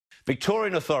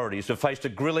Victorian authorities have faced a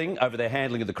grilling over their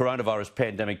handling of the coronavirus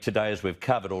pandemic today, as we've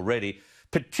covered already,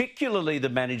 particularly the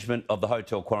management of the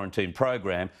hotel quarantine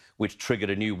program, which triggered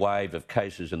a new wave of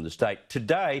cases in the state.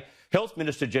 Today, Health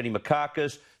Minister Jenny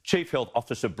Mikakos, Chief Health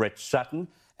Officer Brett Sutton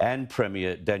and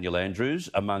Premier Daniel Andrews,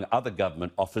 among other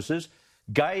government officers,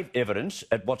 gave evidence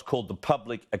at what's called the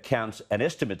Public Accounts and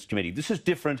Estimates Committee. This is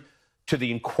different to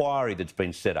the inquiry that's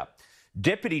been set up.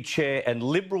 Deputy Chair and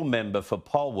Liberal member for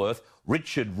Polwarth,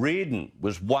 Richard Riordan,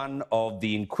 was one of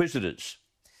the inquisitors.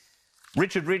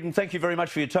 Richard Riordan, thank you very much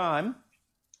for your time.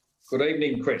 Good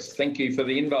evening, Chris. Thank you for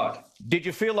the invite. Did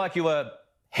you feel like you were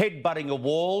headbutting a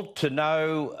wall to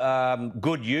no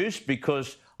good use?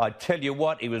 Because I tell you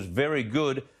what, he was very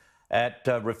good at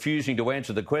refusing to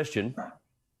answer the question.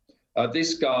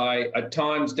 This guy, at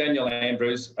times, Daniel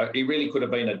Andrews, he really could have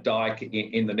been a dyke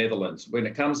in the Netherlands. When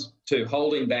it comes to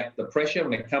holding back the pressure,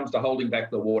 when it comes to holding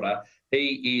back the water,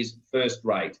 he is first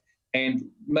rate. And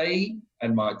me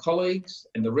and my colleagues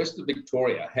and the rest of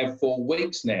Victoria have for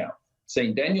weeks now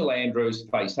seen Daniel Andrews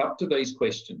face up to these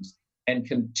questions and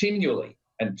continually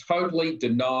and totally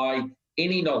deny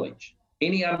any knowledge,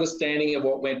 any understanding of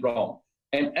what went wrong.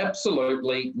 And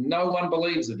absolutely no one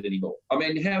believes it anymore. I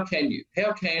mean, how can you?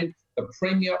 How can the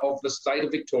Premier of the state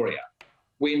of Victoria,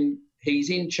 when he's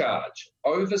in charge,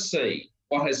 oversee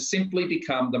what has simply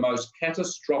become the most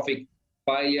catastrophic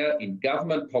failure in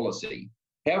government policy?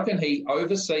 How can he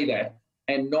oversee that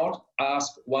and not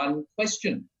ask one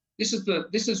question? This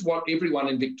is what everyone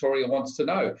in Victoria wants to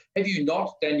know. Have you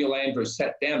not, Daniel Andrews,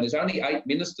 sat down? There's only 8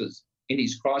 ministers in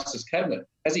his crisis cabinet.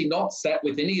 Has he not sat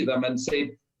with any of them and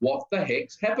said, what the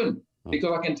heck's happened?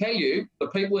 Because I can tell you, the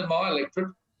people in my electorate,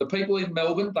 the people in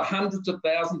Melbourne, the hundreds of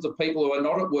thousands of people who are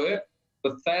not at work,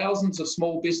 the thousands of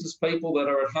small business people that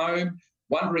are at home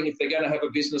wondering if they're going to have a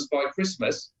business by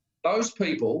Christmas, those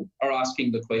people are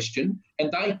asking the question,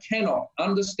 and they cannot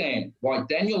understand why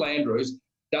Daniel Andrews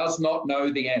does not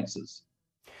know the answers.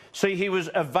 See, he was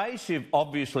evasive,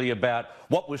 obviously, about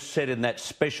what was said in that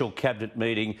special cabinet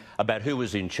meeting about who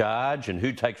was in charge and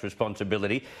who takes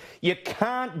responsibility. You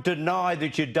can't deny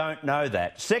that you don't know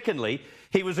that. Secondly,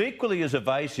 he was equally as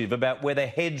evasive about whether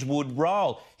heads would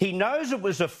roll. He knows it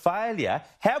was a failure.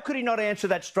 How could he not answer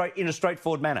that in a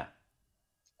straightforward manner?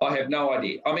 I have no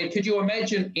idea. I mean, could you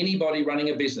imagine anybody running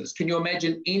a business? Can you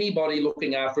imagine anybody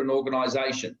looking after an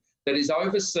organisation that is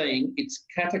overseeing its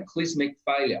cataclysmic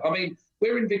failure? I mean,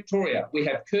 we're in Victoria. We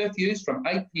have curfews from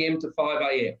 8 p.m. to 5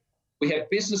 a.m. We have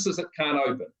businesses that can't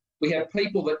open. We have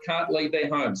people that can't leave their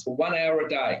homes for 1 hour a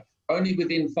day, only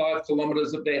within 5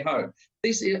 kilometres of their home.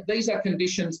 These are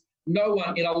conditions no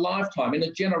one in a lifetime, in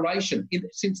a generation,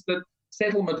 since the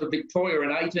settlement of Victoria in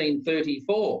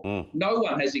 1834, no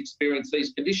one has experienced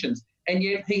these conditions. And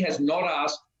yet he has not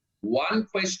asked one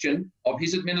question of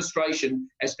his administration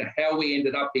as to how we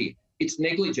ended up here. It's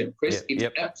negligent, Chris. It's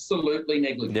absolutely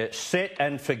negligent. Yeah, set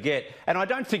and forget. And I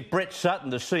don't think Brett Sutton,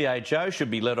 the CHO,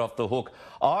 should be let off the hook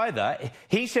either.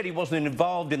 He said he wasn't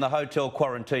involved in the hotel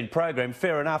quarantine program.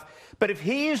 Fair enough. But if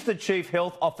he is the Chief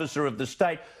Health Officer of the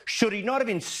state, should he not have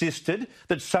insisted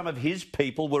that some of his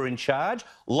people were in charge,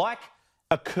 like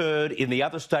occurred in the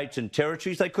other states and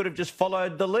territories? They could have just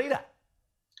followed the leader.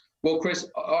 Well, Chris,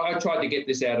 I tried to get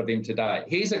this out of him today.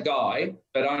 He's a guy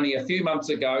that only a few months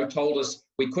ago told us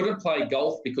we couldn't play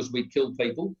golf because we'd killed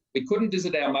people. We couldn't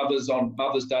visit our mothers on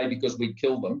Mother's Day because we'd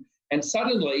killed them. And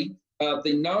suddenly,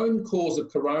 the known cause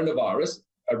of coronavirus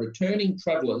are returning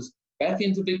travellers back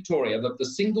into Victoria. The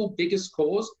single biggest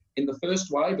cause in the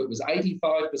first wave, it was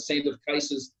 85% of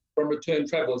cases from return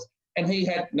travellers. And he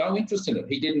had no interest in it.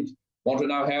 He didn't want to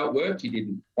know how it worked. He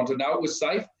didn't want to know it was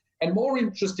safe. And more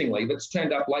interestingly, that's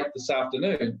turned up late this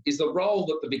afternoon, is the role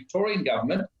that the Victorian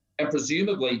government and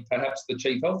presumably perhaps the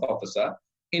Chief Health Officer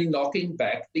in knocking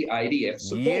back the ADF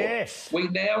support. Yes. We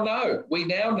now know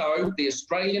the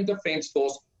Australian Defence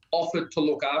Force offered to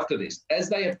look after this, as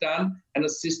they have done and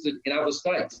assisted in other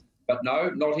states. But no,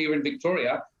 not here in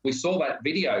Victoria. We saw that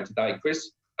video today,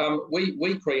 Chris.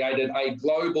 We created a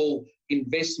global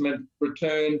investment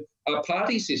return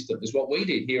party system, is what we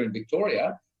did here in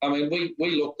Victoria. I mean,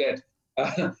 we looked at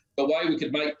the way we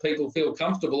could make people feel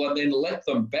comfortable and then let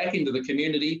them back into the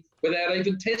community without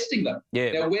even testing them.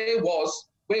 Yeah. Now, where was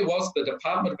the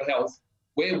Department of Health?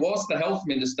 Where was the Health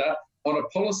Minister on a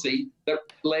policy that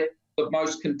let the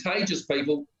most contagious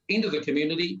people into the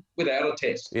community without a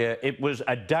test? Yeah, it was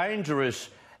a dangerous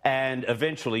and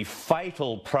eventually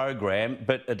fatal program,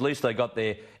 but at least they got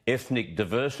their ethnic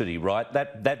diversity right.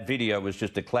 That video was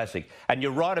just a classic. And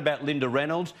you're right about Linda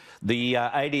Reynolds. The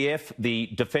ADF,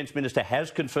 the Defence Minister, has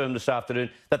confirmed this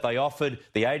afternoon that they offered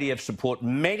the ADF support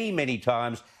many, many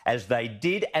times, as they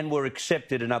did and were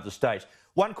accepted in other states.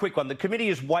 One quick one. The committee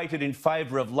has weighted in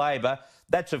favour of Labor.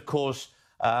 That's, of course,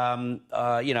 a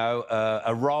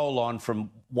roll-on from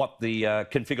what the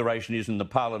configuration is in the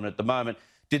parliament at the moment.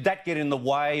 Did that get in the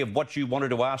way of what you wanted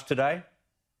to ask today?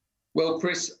 Well,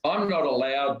 Chris, I'm not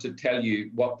allowed to tell you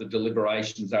what the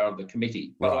deliberations are of the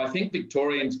committee, but I think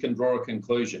Victorians can draw a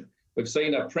conclusion. We've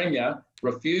seen a Premier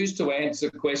refuse to answer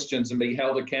questions and be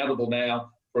held accountable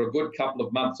now for a good couple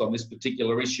of months on this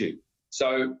particular issue.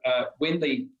 So when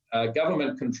the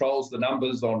government controls the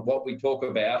numbers on what we talk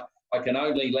about, I can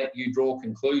only let you draw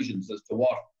conclusions as to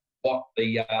what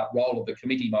the role of the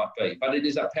committee might be. But it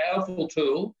is a powerful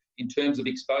tool in terms of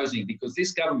exposing, because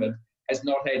this government has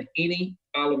not had any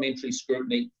parliamentary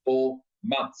scrutiny for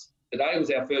months. Today was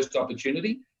our first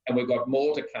opportunity, and we've got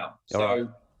more to come. So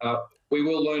we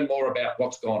will learn more about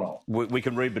what's gone on. We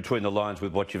can read between the lines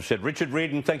with what you've said. Richard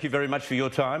Riordan, thank you very much for your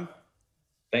time.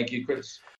 Thank you, Chris.